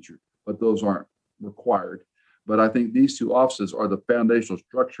pastor teacher, but those aren't required. But I think these two offices are the foundational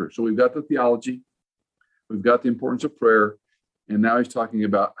structure. So we've got the theology, we've got the importance of prayer, and now he's talking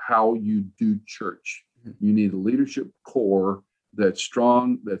about how you do church. You need a leadership core that's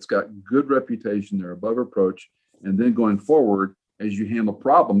strong, that's got good reputation, they're above reproach. And then going forward, as you handle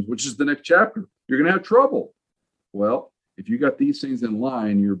problems, which is the next chapter, you're going to have trouble. Well, if you got these things in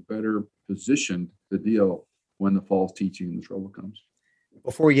line, you're better positioned to deal when the false teaching and the trouble comes.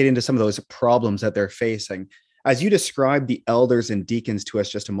 Before we get into some of those problems that they're facing, as you described the elders and deacons to us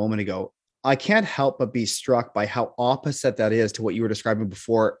just a moment ago, I can't help but be struck by how opposite that is to what you were describing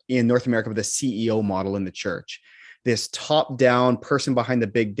before in North America with the CEO model in the church. This top-down person behind the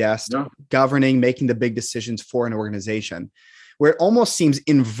big desk, governing, making the big decisions for an organization, where it almost seems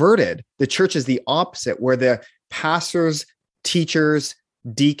inverted. The church is the opposite, where the pastors, teachers,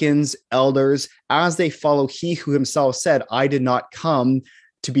 deacons, elders, as they follow he who himself said, I did not come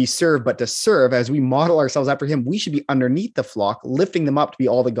to be served, but to serve. As we model ourselves after him, we should be underneath the flock, lifting them up to be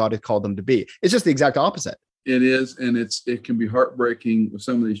all that God has called them to be. It's just the exact opposite. It is, and it can be heartbreaking with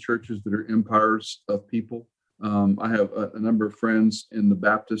some of these churches that are empires of people. I have a number of friends in the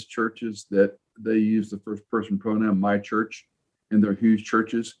Baptist churches that they use the first person pronoun, my church, in their huge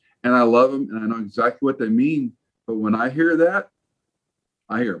churches. And I love them, and I know exactly what they mean. But when I hear that,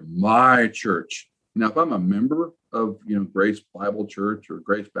 I hear my church. Now, if I'm a member of, Grace Bible Church or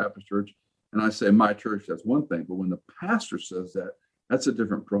Grace Baptist Church, and I say my church, that's one thing. But when the pastor says that, that's a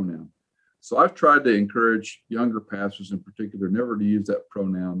different pronoun. So I've tried to encourage younger pastors in particular never to use that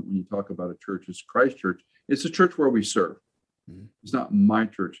pronoun when you talk about a church. It's Christ Church. It's a church where we serve. It's not my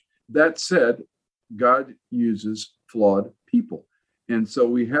church. That said, God uses flawed people. And so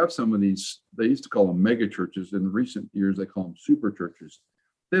we have some of these, they used to call them mega churches. In recent years, they call them super churches.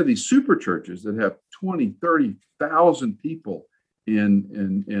 They have these super churches that have 20, 30,000 people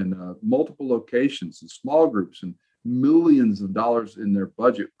in multiple locations and small groups and millions of dollars in their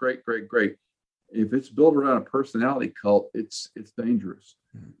budget. Great, great, great. If it's built around a personality cult, it's dangerous.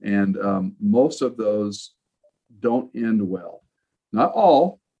 And most of those don't end well. Not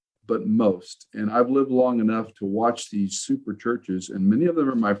all, but most. And I've lived long enough to watch these super churches, and many of them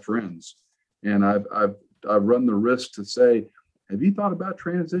are my friends. And I've run the risk to say, have you thought about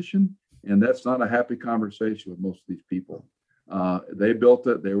transition? And that's not a happy conversation with most of these people. They built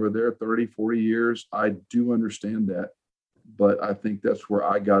it. They were there 30, 40 years. I do understand that. But I think that's where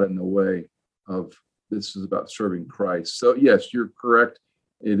I got in the way of this is about serving Christ. So yes, you're correct.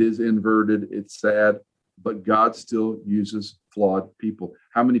 It is inverted. It's sad, but God still uses flawed people.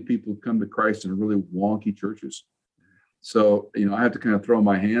 How many people come to Christ in really wonky churches? So, I have to kind of throw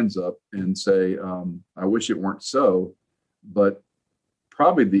my hands up and say, I wish it weren't so, but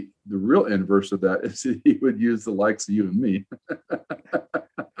probably the real inverse of that is that he would use the likes of you and me.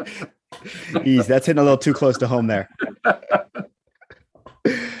 That's hitting a little too close to home there.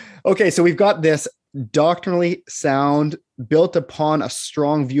 Okay, so we've got this doctrinally sound, built upon a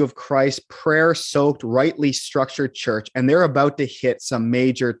strong view of Christ, prayer-soaked, rightly structured church, and they're about to hit some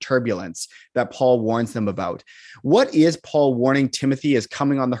major turbulence that Paul warns them about. What is Paul warning Timothy is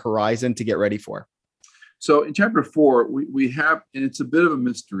coming on the horizon to get ready for? So in chapter 4, we have, and it's a bit of a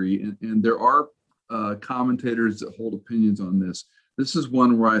mystery, and there are commentators that hold opinions on this. This is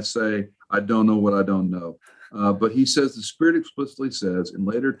one where I say, I don't know what I don't know. But he says, the Spirit explicitly says, in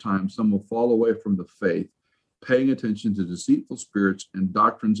later times, some will fall away from the faith, paying attention to deceitful spirits and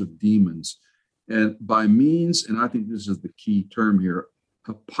doctrines of demons. And by means, and I think this is the key term here,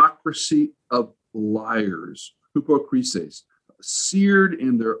 hypocrisy of liars, hypocrises, seared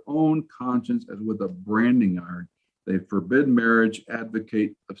in their own conscience as with a branding iron. They forbid marriage,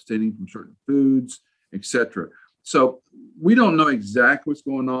 advocate abstaining from certain foods, etc. So we don't know exactly what's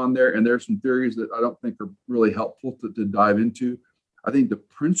going on there. And there's some theories that I don't think are really helpful to dive into. I think the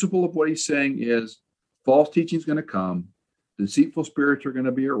principle of what he's saying is false teaching is going to come. Deceitful spirits are going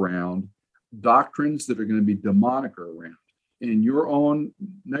to be around. Doctrines that are going to be demonic are around. In your own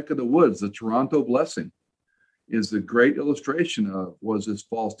neck of the woods, the Toronto blessing is the great illustration of, was this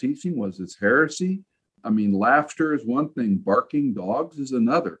false teaching? Was this heresy? I mean, laughter is one thing. Barking dogs is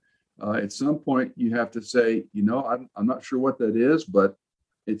another. At some point, you have to say, I'm not sure what that is, but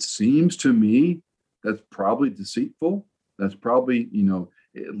it seems to me that's probably deceitful. That's probably,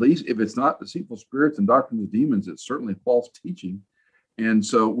 at least if it's not deceitful spirits and doctrines of demons, it's certainly false teaching. And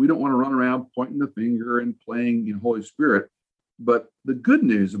so we don't want to run around pointing the finger and playing, Holy Spirit. But the good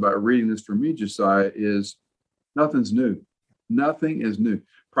news about reading this from me, Josiah, is nothing's new. Nothing is new.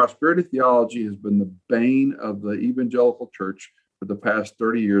 Prosperity theology has been the bane of the evangelical church for the past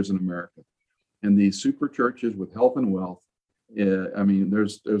 30 years in America. And these super churches with health and wealth,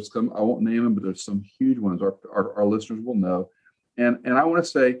 there's some, I won't name them, but there's some huge ones our listeners will know. And I want to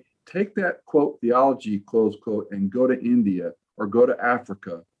say, take that quote theology, close quote, and go to India or go to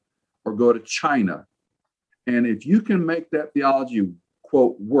Africa or go to China. And if you can make that theology,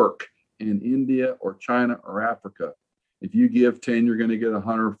 quote, work in India or China or Africa, if you give 10, you're going to get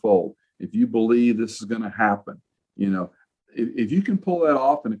 100-fold. If you believe this is going to happen, if you can pull that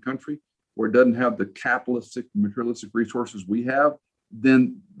off in a country where it doesn't have the capitalistic, materialistic resources we have,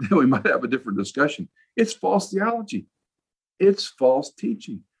 then we might have a different discussion. It's false theology. It's false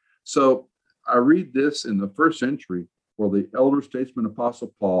teaching. So I read this in the first century where the elder statesman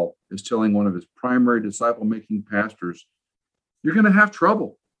apostle Paul is telling one of his primary disciple-making pastors, you're going to have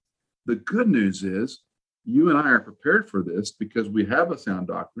trouble. The good news is you and I are prepared for this because we have a sound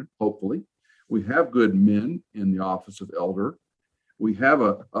doctrine, hopefully. We have good men in the office of elder. We have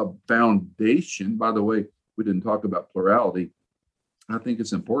a foundation. By the way, we didn't talk about plurality. I think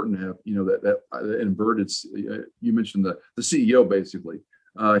it's important to have, that inverted, you mentioned the CEO, basically.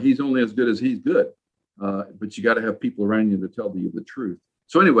 He's only as good as he's good. But you got to have people around you to tell you the truth.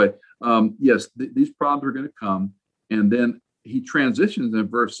 So anyway, yes, these problems are going to come. And then he transitions in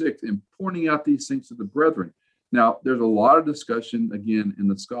verse 6 in pointing out these things to the brethren. Now, there's a lot of discussion, again, in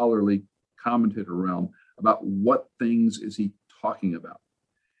the scholarly commentator realm about what things is he talking about.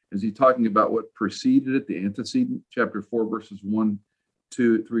 Is he talking about what preceded it, the antecedent, chapter 4, verses 1,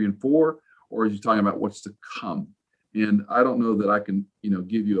 2, 3, and 4, or is he talking about what's to come? And I don't know that I can,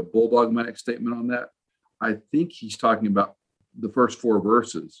 give you a bulldogmatic statement on that. I think he's talking about the first 5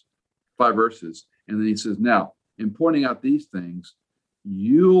 verses. And then he says, now, in pointing out these things,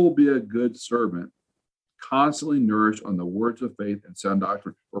 you'll be a good servant, constantly nourished on the words of faith and sound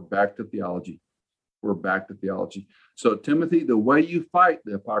doctrine. We're back to theology. So, Timothy, the way you fight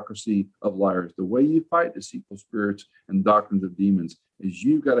the hypocrisy of liars, the way you fight deceitful spirits and doctrines of demons, is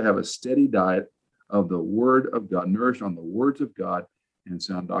you've got to have a steady diet of the word of God, nourished on the words of God and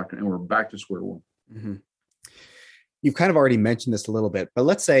sound doctrine. And we're back to square one. Mm-hmm. You've kind of already mentioned this a little bit, but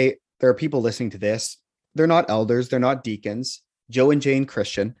let's say there are people listening to this. They're not elders. They're not deacons, Joe and Jane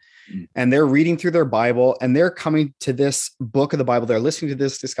Christian, and they're reading through their Bible and they're coming to this book of the Bible. They're listening to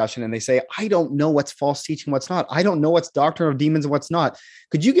this discussion and they say, I don't know what's false teaching, what's not. I don't know what's doctrine of demons and what's not.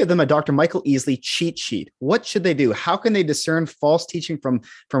 Could you give them a Dr. Michael Easley cheat sheet? What should they do? How can they discern false teaching from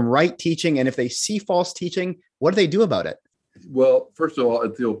right teaching? And if they see false teaching, what do they do about it? Well, first of all,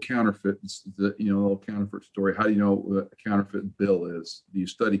 it's the old counterfeit, old counterfeit story. How do you know what a counterfeit bill is? Do you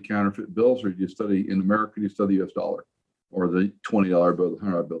study counterfeit bills, or do you study in America? Do you study the US dollar or the $20 bill, the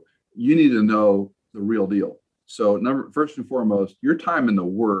 $100 bill? You need to know the real deal. So first and foremost, your time in the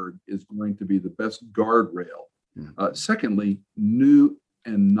Word is going to be the best guardrail. Secondly, new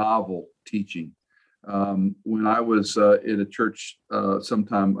and novel teaching. When I was in a church some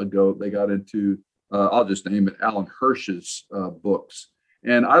time ago, they got into I'll just name it, Alan Hirsch's books.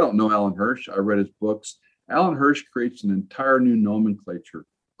 And I don't know Alan Hirsch. I read his books. Alan Hirsch creates an entire new nomenclature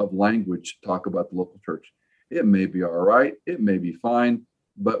of language to talk about the local church. It may be all right. It may be fine.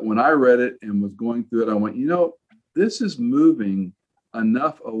 But when I read it and was going through it, I went, this is moving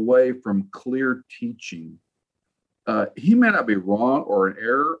enough away from clear teaching. He may not be wrong or an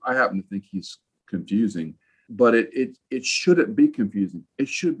error. I happen to think he's confusing, but it shouldn't be confusing. It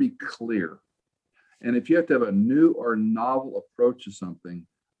should be clear. And if you have to have a new or novel approach to something,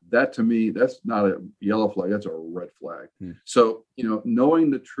 that to me, that's not a yellow flag, that's a red flag. So, knowing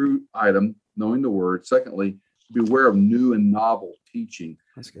the true item, knowing the word. Secondly, beware of new and novel teaching.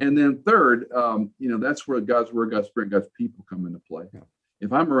 And then third, that's where God's word, God's spirit, God's people come into play. Yeah.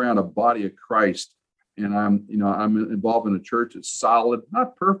 If I'm around a body of Christ and I'm involved in a church that's solid,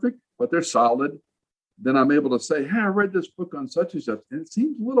 not perfect, but they're solid, then I'm able to say, hey, I read this book on such and such, and it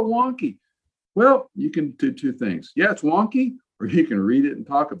seems a little wonky. Well, you can do two things. Yeah, it's wonky, or you can read it and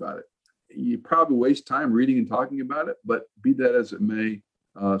talk about it. You probably waste time reading and talking about it, but be that as it may,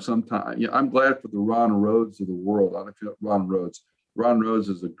 sometime. I'm glad for the Ron Rhodes of the world. I don't know if you know Ron Rhodes. Ron Rhodes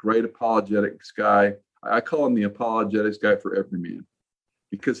is a great apologetics guy. I call him the apologetics guy for every man,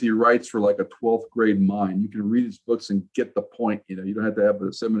 because he writes for like a 12th grade mind. You can read his books and get the point. You don't have to have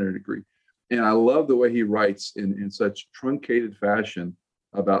a seminary degree. And I love the way he writes in such truncated fashion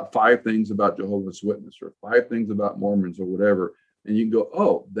about 5 things about Jehovah's Witness or 5 things about Mormons or whatever. And you can go,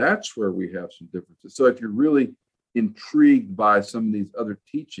 oh, that's where we have some differences. So if you're really intrigued by some of these other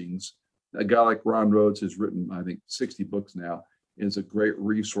teachings, a guy like Ron Rhodes has written, I think, 60 books now, is a great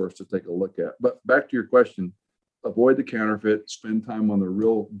resource to take a look at. But back to your question, avoid the counterfeit, spend time on the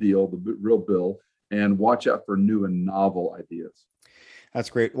real deal, the real bill, and watch out for new and novel ideas. That's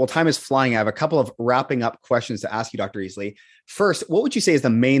great. Well, time is flying. I have a couple of wrapping up questions to ask you, Dr. Easley. First, what would you say is the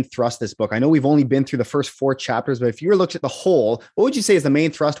main thrust of this book? I know we've only been through the first 4 chapters, but if you were looked at the whole, what would you say is the main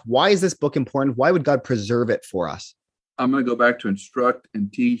thrust? Why is this book important? Why would God preserve it for us? I'm going to go back to instruct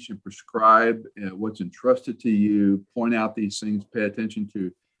and teach and prescribe what's entrusted to you, point out these things, pay attention to.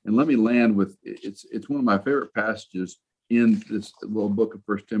 And let me land with, it's one of my favorite passages in this little book of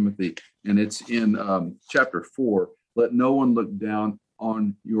 1 Timothy, and it's in chapter 4. Let no one look down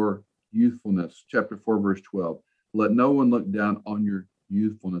on your youthfulness. Chapter 4, verse 12. Let no one look down on your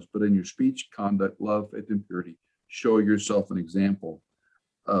youthfulness, but in your speech, conduct, love, faith, and purity, show yourself an example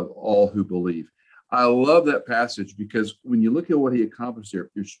of all who believe. I love that passage because when you look at what he accomplished here,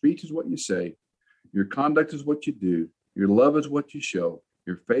 your speech is what you say, your conduct is what you do, your love is what you show,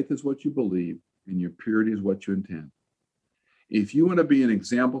 your faith is what you believe, and your purity is what you intend. If you want to be an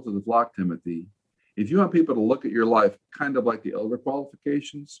example to the flock, Timothy, if you want people to look at your life kind of like the elder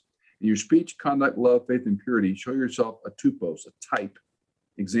qualifications, in your speech, conduct, love, faith, and purity, show yourself a tupos, a type,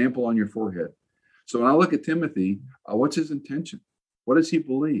 example on your forehead. So when I look at Timothy, what's his intention? What does he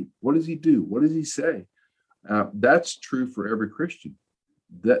believe? What does he do? What does he say? That's true for every Christian.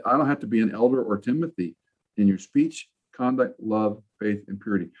 That I don't have to be an elder or Timothy in your speech, conduct, love, faith, and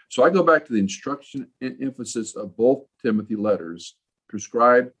purity. So I go back to the instruction and emphasis of both Timothy letters.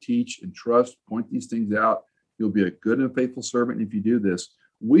 Prescribe, teach, and trust. Point these things out. You'll be a good and faithful servant if you do this.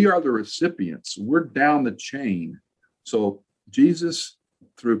 We are the recipients. We're down the chain. So Jesus,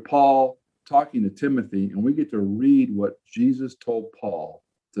 through Paul, talking to Timothy, and we get to read what Jesus told Paul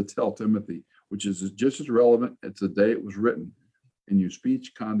to tell Timothy, which is just as relevant as the day it was written. In your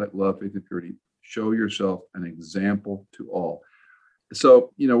speech, conduct, love, faith, and purity, show yourself an example to all.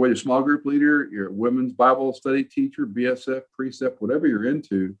 So, whether you're a small group leader, you're a women's Bible study teacher, BSF, precept, whatever you're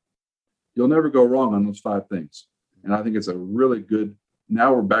into, you'll never go wrong on those 5 things. And I think it's a really good,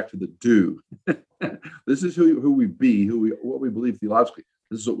 now we're back to the do. This is who we be, what we believe theologically.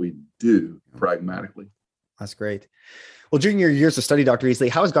 This is what we do pragmatically. That's great. Well, during your years of study, Dr. Easley,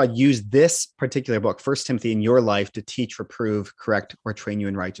 how has God used this particular book, 1 Timothy, in your life to teach, reprove, correct, or train you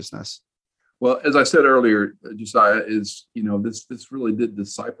in righteousness? Well, as I said earlier, Josiah, this really did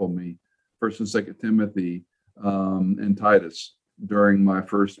disciple me, 1 and 2 Timothy and Titus, during my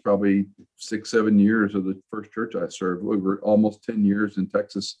first probably 6-7 years of the first church I served. We were almost 10 years in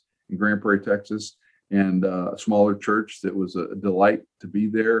Texas, in Grand Prairie, Texas, and a smaller church that was a delight to be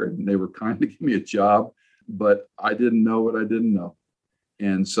there. And they were kind to give me a job, but I didn't know what I didn't know.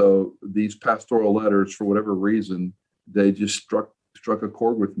 And so these pastoral letters, for whatever reason, they just struck a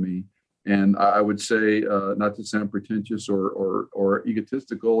chord with me. And I would say, not to sound pretentious or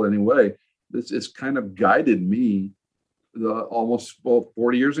egotistical in any way, this has kind of guided me almost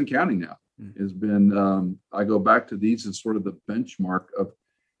 40 years and counting now. Has been, I go back to these as sort of the benchmark of,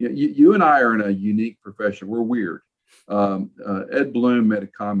 you and I are in a unique profession. We're weird. Ed Bloom made a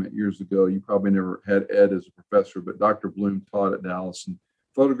comment years ago. You probably never had Ed as a professor, but Dr. Bloom taught at Dallas, and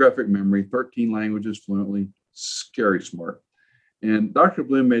photographic memory, 13 languages fluently, scary smart. And Dr.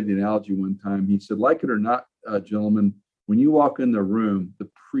 Bloom made the analogy one time. He said, like it or not, gentlemen, when you walk in the room, the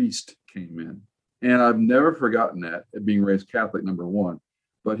priest came in. And I've never forgotten that, being raised Catholic, number one.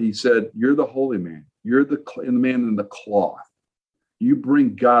 But he said, you're the holy man. You're the man in the cloth. You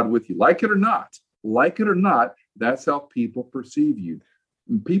bring God with you. Like it or not, that's how people perceive you.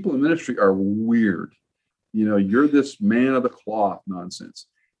 And people in ministry are weird. You're this man of the cloth nonsense.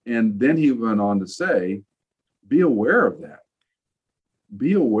 And then he went on to say, be aware of that.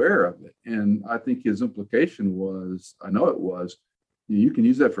 Be aware of it. And I think his implication was, I know it was, you can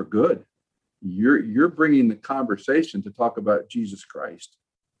use that for good. You're bringing the conversation to talk about Jesus Christ.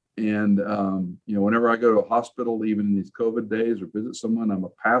 And, whenever I go to a hospital, even in these COVID days, or visit someone, I'm a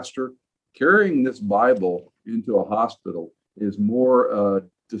pastor. Carrying this Bible into a hospital is more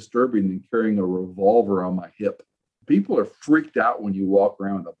disturbing than carrying a revolver on my hip. People are freaked out when you walk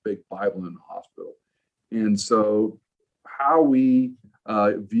around with a big Bible in the hospital. And so how we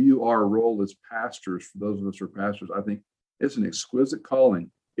view our role as pastors, for those of us who are pastors, I think it's an exquisite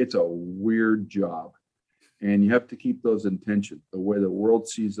calling. It's a weird job. And you have to keep those in tension, the way the world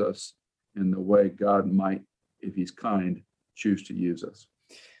sees us and the way God might, if he's kind, choose to use us.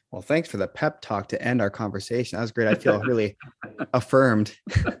 Well, thanks for the pep talk to end our conversation. That was great. I feel really affirmed.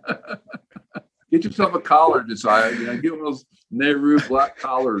 Get yourself a collar, Josiah. Get one of those Nehru black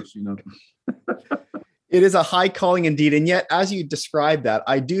collars, It is a high calling indeed. And yet, as you describe that,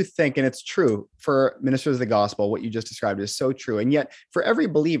 I do think, and it's true for ministers of the gospel, what you just described is so true. And yet, for every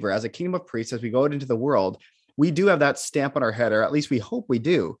believer, as a kingdom of priests, as we go out into the world, we do have that stamp on our head, or at least we hope we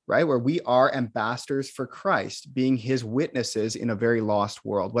do, right? Where we are ambassadors for Christ, being his witnesses in a very lost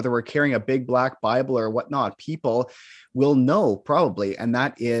world. Whether we're carrying a big black Bible or whatnot, people will know probably, and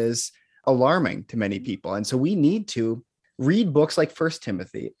that is alarming to many people. And so we need to read books like 1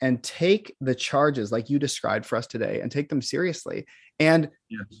 Timothy and take the charges like you described for us today and take them seriously. And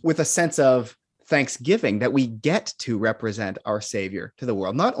with a sense of thanksgiving that we get to represent our Savior to the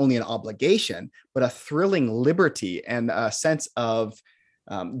world, not only an obligation, but a thrilling liberty and a sense of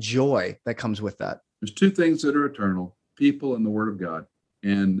joy that comes with that. There's 2 things that are eternal: people and the Word of God.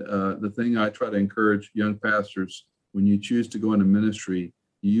 And the thing I try to encourage young pastors, when you choose to go into ministry,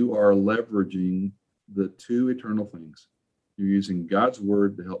 you are leveraging the 2 eternal things. You're using God's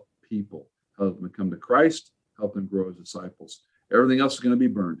word to help people, help them come to Christ, help them grow as disciples. Everything else is going to be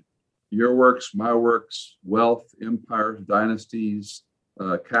burned. Your works, my works, wealth, empires, dynasties,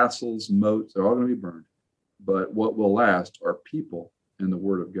 castles, moats, they're all going to be burned. But what will last are people and the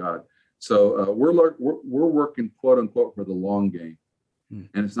word of God. So we're working, quote unquote, for the long game.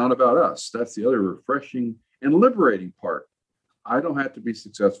 And it's not about us. That's the other refreshing and liberating part. I don't have to be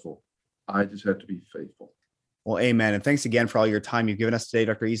successful. I just have to be faithful. Well, amen. And thanks again for all your time you've given us today,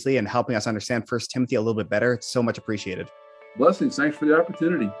 Dr. Easley, and helping us understand 1 Timothy a little bit better. It's so much appreciated. Blessings. Thanks for the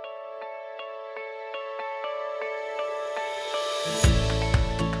opportunity.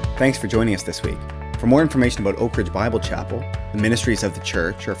 Thanks for joining us this week. For more information about Oak Ridge Bible Chapel, the ministries of the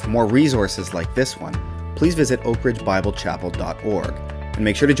church, or for more resources like this one, please visit oakridgebiblechapel.org. And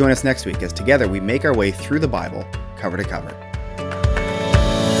make sure to join us next week as together we make our way through the Bible cover to cover.